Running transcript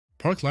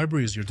Product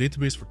Library is your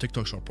database for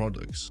TikTok Shop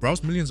products.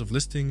 Browse millions of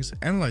listings,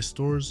 analyze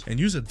stores, and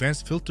use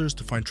advanced filters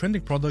to find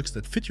trending products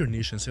that fit your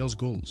niche and sales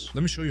goals.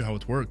 Let me show you how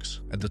it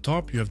works. At the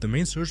top, you have the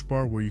main search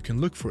bar where you can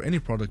look for any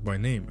product by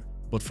name.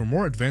 But for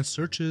more advanced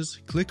searches,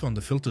 click on the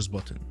Filters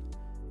button.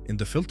 In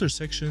the Filters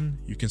section,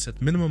 you can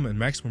set minimum and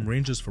maximum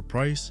ranges for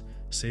price,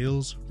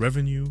 sales,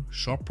 revenue,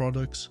 shop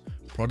products,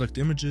 product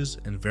images,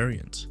 and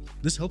variants.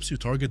 This helps you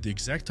target the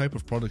exact type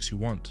of products you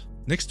want.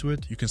 Next to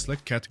it, you can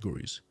select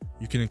categories.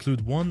 You can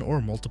include one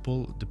or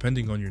multiple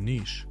depending on your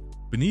niche.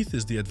 Beneath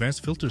is the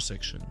Advanced Filters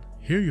section.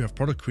 Here you have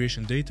product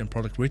creation date and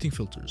product rating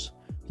filters,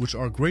 which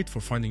are great for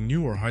finding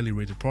new or highly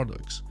rated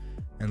products.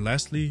 And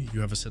lastly,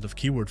 you have a set of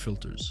keyword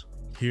filters.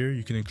 Here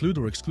you can include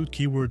or exclude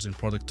keywords in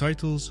product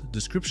titles,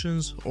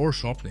 descriptions, or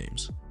shop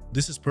names.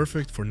 This is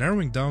perfect for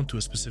narrowing down to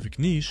a specific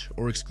niche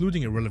or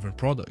excluding irrelevant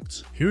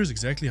products. Here is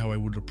exactly how I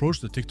would approach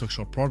the TikTok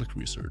Shop product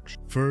research.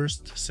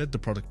 First, set the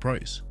product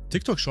price.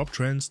 TikTok Shop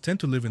trends tend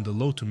to live in the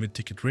low to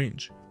mid-ticket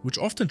range, which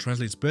often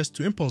translates best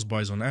to impulse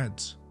buys on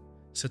ads.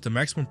 Set a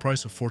maximum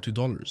price of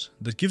 $40.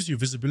 That gives you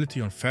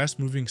visibility on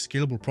fast-moving,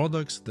 scalable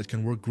products that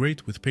can work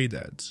great with paid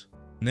ads.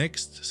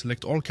 Next,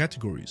 select all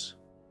categories.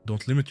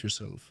 Don't limit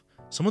yourself.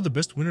 Some of the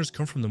best winners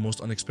come from the most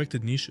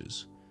unexpected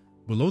niches.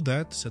 Below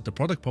that, set the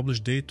product publish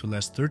date to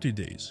last 30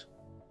 days.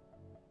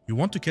 You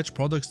want to catch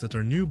products that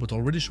are new but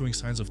already showing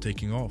signs of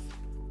taking off.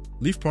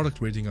 Leave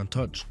product rating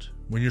untouched.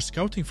 When you're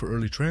scouting for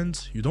early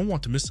trends, you don't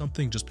want to miss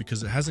something just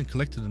because it hasn't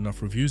collected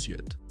enough reviews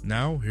yet.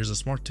 Now, here's a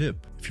smart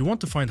tip. If you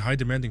want to find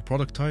high-demanding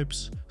product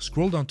types,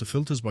 scroll down to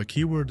filters by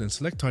keyword and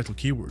select title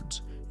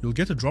keywords. You'll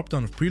get a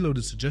drop-down of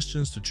preloaded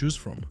suggestions to choose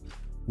from.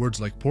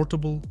 Words like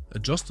portable,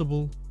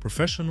 adjustable,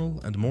 professional,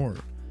 and more.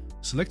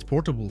 Select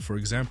portable, for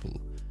example.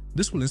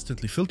 This will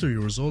instantly filter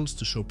your results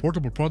to show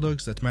portable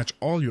products that match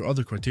all your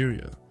other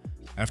criteria.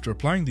 After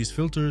applying these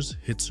filters,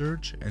 hit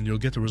search and you'll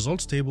get a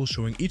results table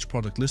showing each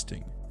product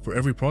listing. For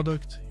every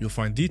product, you'll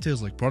find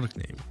details like product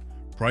name,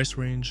 price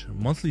range,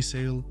 monthly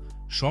sale,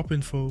 shop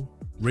info,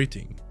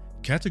 rating,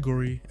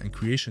 category, and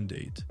creation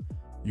date.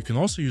 You can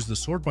also use the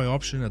sort by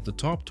option at the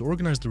top to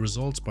organize the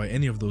results by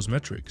any of those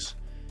metrics.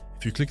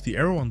 If you click the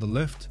arrow on the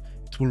left,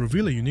 it will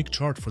reveal a unique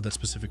chart for that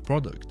specific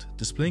product,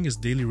 displaying its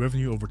daily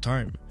revenue over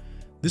time.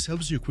 This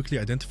helps you quickly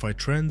identify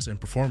trends and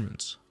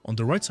performance. On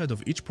the right side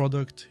of each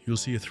product, you'll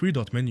see a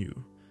 3-dot menu.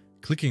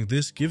 Clicking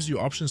this gives you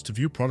options to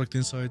view product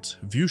insights,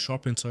 view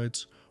shop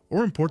insights,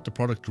 or import the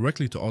product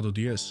directly to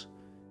AutoDS.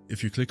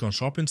 If you click on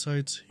Shop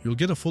Insights, you'll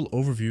get a full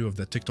overview of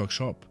that TikTok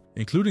shop,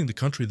 including the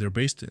country they're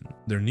based in,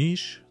 their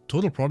niche,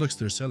 total products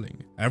they're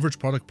selling, average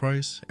product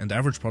price, and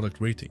average product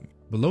rating.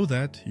 Below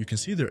that, you can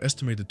see their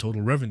estimated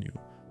total revenue,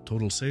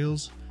 total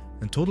sales,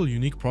 and total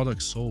unique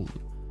products sold.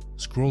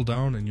 Scroll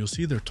down and you'll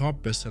see their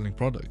top best-selling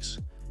products.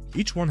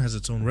 Each one has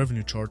its own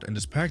revenue chart and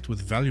is packed with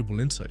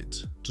valuable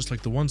insights, just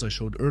like the ones I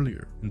showed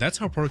earlier. And that's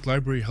how Product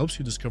Library helps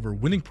you discover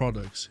winning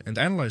products and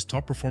analyze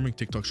top-performing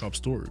TikTok Shop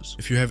stores.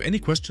 If you have any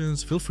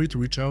questions, feel free to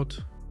reach out.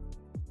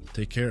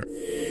 Take care.